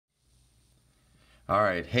All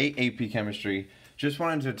right, hey AP Chemistry. Just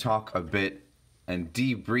wanted to talk a bit and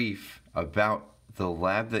debrief about the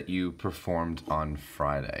lab that you performed on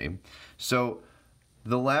Friday. So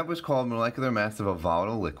the lab was called Molecular Mass of a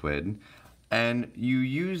Volatile Liquid, and you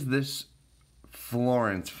use this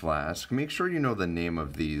Florence flask. Make sure you know the name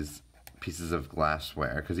of these pieces of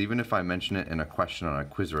glassware, because even if I mention it in a question on a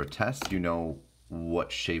quiz or a test, you know what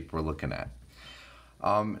shape we're looking at.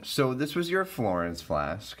 So this was your Florence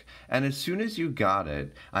flask, and as soon as you got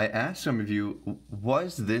it, I asked some of you,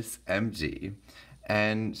 was this empty?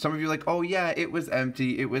 And some of you were like, oh yeah, it was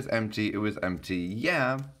empty, it was empty, it was empty.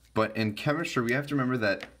 Yeah, but in chemistry, we have to remember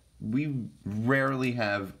that we rarely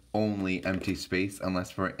have only empty space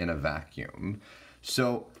unless we're in a vacuum.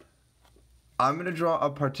 So I'm going to draw a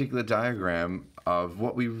particular diagram of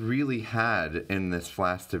what we really had in this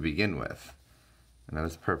flask to begin with. Now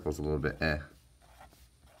this purple's a little bit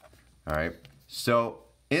Alright, so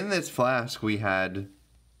in this flask we had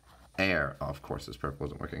air. Oh, of course this purple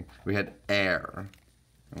isn't working. We had air,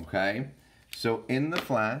 okay? So in the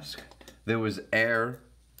flask there was air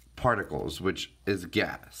particles, which is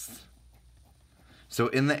gas. So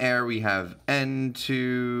in the air we have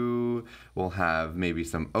N2, we'll have maybe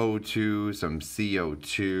some O2, some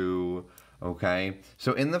CO2, okay?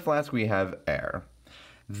 So in the flask we have air.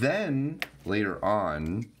 Then, later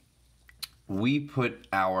on, we put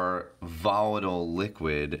our volatile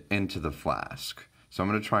liquid into the flask. So I'm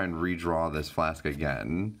going to try and redraw this flask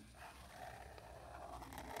again.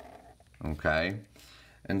 Okay.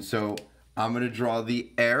 And so I'm going to draw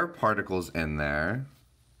the air particles in there.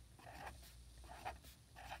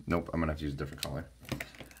 Nope, I'm going to have to use a different color.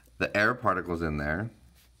 The air particles in there.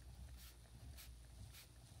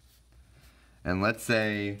 And let's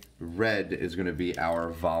say red is going to be our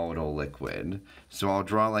volatile liquid. So I'll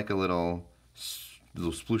draw like a little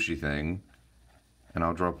splooshy thing, and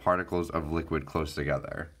I'll draw particles of liquid close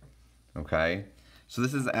together. Okay? So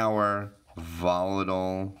this is our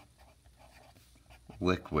volatile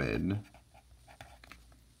liquid.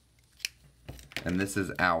 And this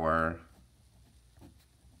is our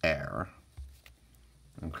air.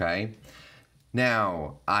 Okay?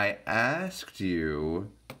 Now, I asked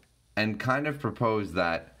you and kind of proposed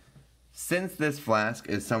that since this flask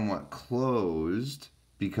is somewhat closed,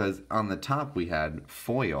 because on the top we had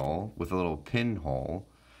foil with a little pinhole,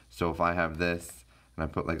 so if I have this and I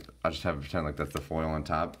put like, I just have it pretend like that's the foil on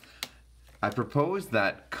top, I propose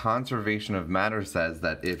that conservation of matter says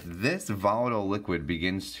that if this volatile liquid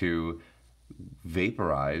begins to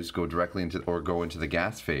vaporize, go directly into or go into the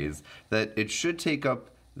gas phase, that it should take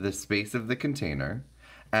up the space of the container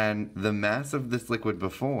and the mass of this liquid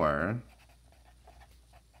before.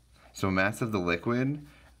 So mass of the liquid,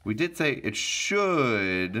 we did say it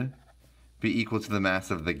should be equal to the mass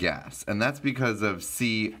of the gas, and that's because of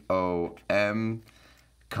COM,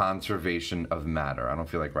 conservation of matter. I don't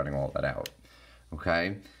feel like writing all that out,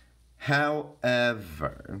 okay?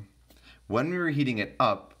 However, when we were heating it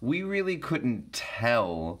up, we really couldn't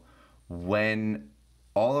tell when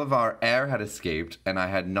all of our air had escaped and I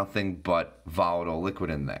had nothing but volatile liquid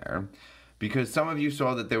in there. Because some of you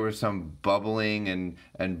saw that there was some bubbling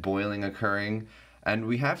and boiling occurring. And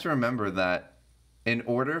we have to remember that in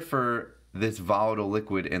order for this volatile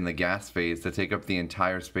liquid in the gas phase to take up the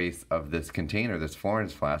entire space of this container, this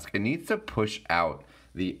Florence flask, it needs to push out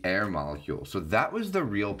the air molecule. So that was the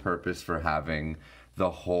real purpose for having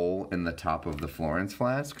the hole in the top of the Florence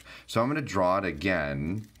flask. So I'm going to draw it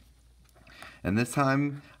again. And this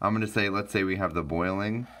time I'm going to say, let's say we have the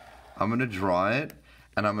boiling. I'm going to draw it,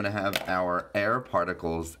 and I'm going to have our air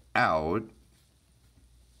particles out,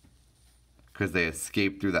 because they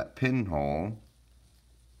escaped through that pinhole.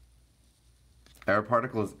 Air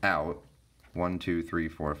particles out. 1, 2, 3,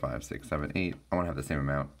 4, 5, 6, 7, 8. I want to have the same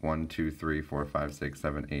amount. 1, 2, 3, 4, 5, 6,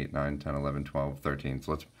 7, 8, 9, 10, 11, 12, 13.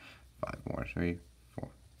 So let's 5 more. 3, 4,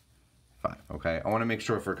 5. Okay. I want to make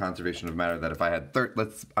sure for conservation of matter that if I had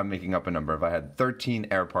I'm making up a number. If I had 13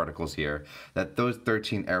 air particles here, that those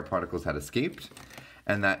 13 air particles had escaped,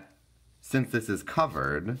 and that since this is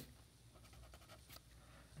covered,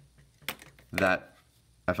 that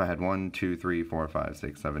if I had 1, 2, 3, 4, 5,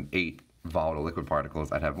 6, 7, 8 volatile liquid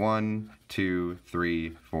particles, I'd have 1, 2, 3,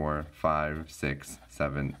 4, 5, 6,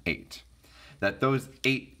 7, 8. That those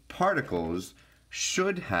 8 particles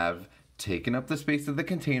should have taken up the space of the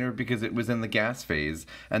container because it was in the gas phase,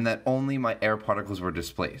 and that only my air particles were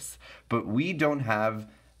displaced. But we don't have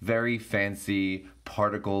very fancy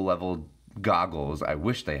particle level goggles. I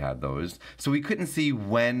wish they had those. So we couldn't see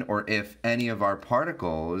when or if any of our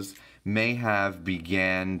particles may have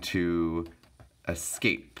began to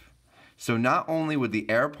escape. So not only would the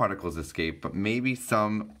air particles escape, but maybe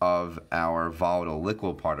some of our volatile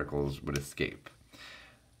liquid particles would escape.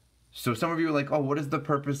 So some of you are like, oh, what is the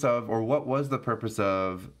purpose of, or what was the purpose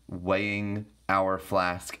of weighing our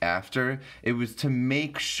flask after? It was to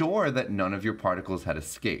make sure that none of your particles had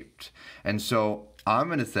escaped. And so I'm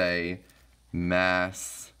going to say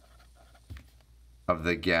mass of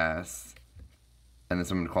the gas, and then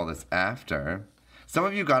I'm going to call this after. Some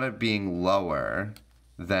of you got it being lower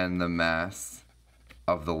than the mass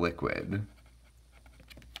of the liquid.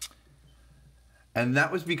 And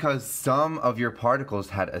that was because some of your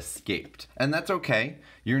particles had escaped. And that's okay.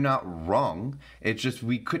 You're not wrong. It's just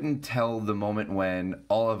we couldn't tell the moment when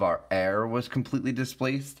all of our air was completely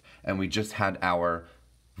displaced and we just had our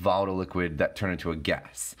volatile liquid that turned into a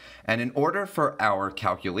gas. And in order for our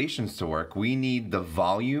calculations to work, we need the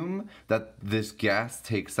volume that this gas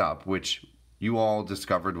takes up, which you all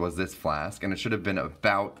discovered was this flask, and it should have been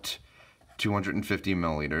about 250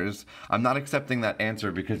 milliliters. I'm not accepting that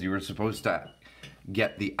answer because you were supposed to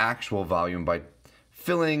get the actual volume by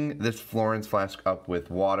filling this Florence flask up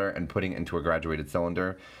with water and putting it into a graduated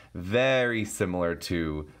cylinder, very similar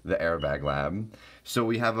to the airbag lab. So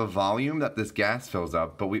we have a volume that this gas fills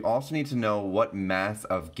up, but we also need to know what mass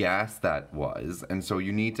of gas that was. And so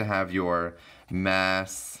you need to have your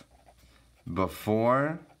mass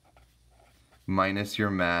before minus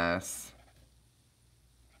your mass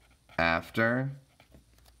after.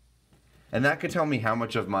 And that could tell me how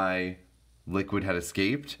much of my liquid had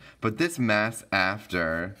escaped, but this mass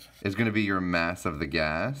after is going to be your mass of the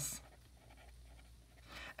gas.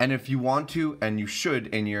 And if you want to, and you should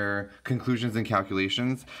in your conclusions and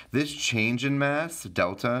calculations, this change in mass,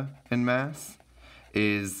 delta in mass,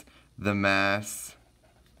 is the mass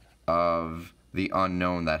of the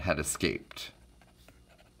unknown that had escaped.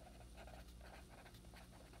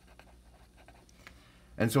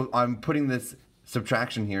 And so I'm putting this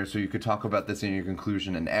subtraction here so you could talk about this in your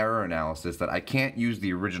conclusion and error analysis, that I can't use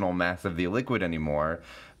the original mass of the liquid anymore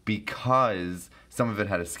because some of it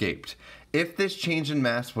had escaped. If this change in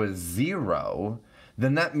mass was 0,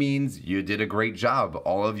 then that means you did a great job.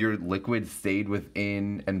 All of your liquid stayed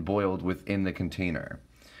within and boiled within the container.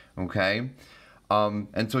 Okay?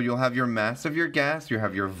 And so you'll have your mass of your gas, you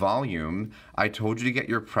have your volume. I told you to get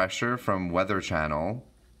your pressure from Weather Channel.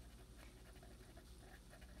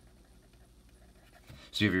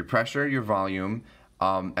 So you have your pressure, your volume,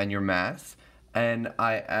 and your mass. And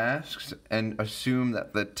I asked and assumed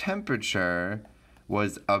that the temperature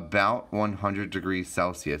was about 100 degrees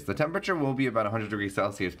Celsius. The temperature will be about 100 degrees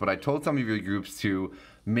Celsius, but I told some of your groups to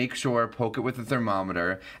make sure, poke it with a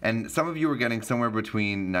thermometer, and some of you were getting somewhere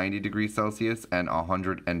between 90 degrees Celsius and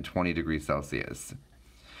 120 degrees Celsius.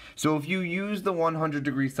 So if you use the 100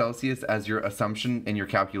 degrees Celsius as your assumption in your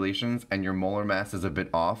calculations and your molar mass is a bit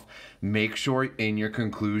off, make sure in your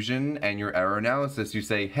conclusion and your error analysis you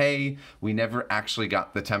say, hey, we never actually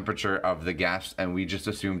got the temperature of the gas and we just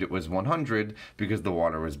assumed it was 100 because the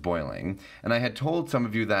water was boiling. And I had told some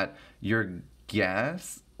of you that your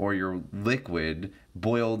gas or your liquid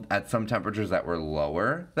boiled at some temperatures that were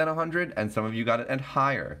lower than 100, and some of you got it at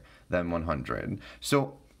higher than 100.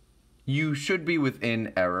 So you should be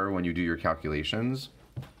within error when you do your calculations.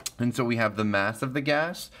 And so we have the mass of the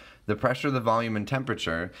gas, the pressure, the volume, and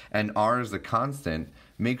temperature, and R is the constant.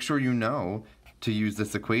 Make sure you know to use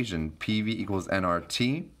this equation, PV equals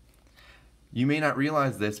nRT. You may not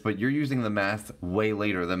realize this, but you're using the mass way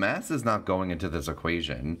later. The mass is not going into this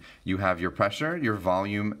equation. You have your pressure, your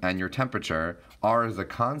volume, and your temperature. R is a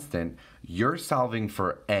constant. You're solving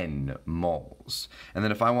for N moles. And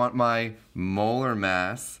then if I want my molar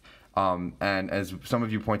mass, and as some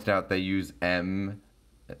of you pointed out, they use M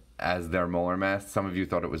as their molar mass. Some of you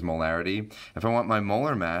thought it was molarity. If I want my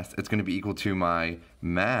molar mass, it's going to be equal to my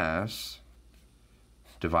mass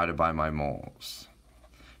divided by my moles.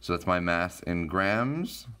 So that's my mass in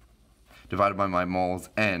grams divided by my moles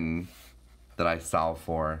N that I solve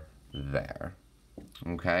for there.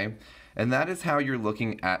 Okay? And that is how you're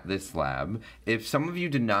looking at this lab. If some of you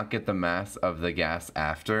did not get the mass of the gas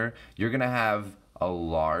after, you're going to have a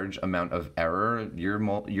large amount of error. Your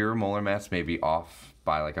molar mass may be off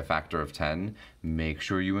by like a factor of 10. Make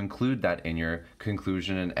sure you include that in your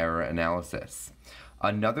conclusion and error analysis.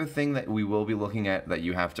 Another thing that we will be looking at that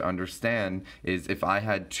you have to understand is if I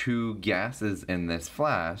had two gases in this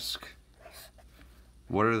flask,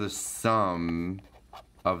 what are the sum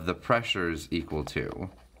of the pressures equal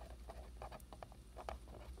to?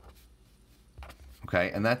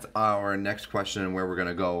 Okay, and that's our next question and where we're going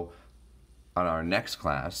to go on our next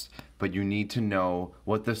class, but you need to know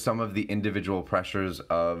what the sum of the individual pressures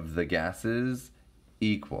of the gases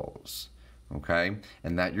equals. okay?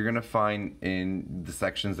 And that you're gonna find in the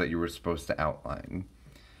sections that you were supposed to outline.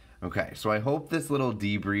 Okay, so I hope this little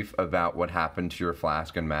debrief about what happened to your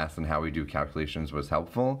flask and mass and how we do calculations was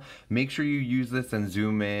helpful. Make sure you use this and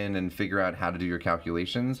zoom in and figure out how to do your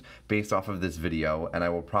calculations based off of this video, and I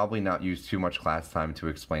will probably not use too much class time to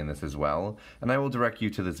explain this as well, and I will direct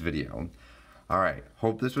you to this video. All right,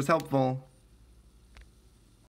 hope this was helpful.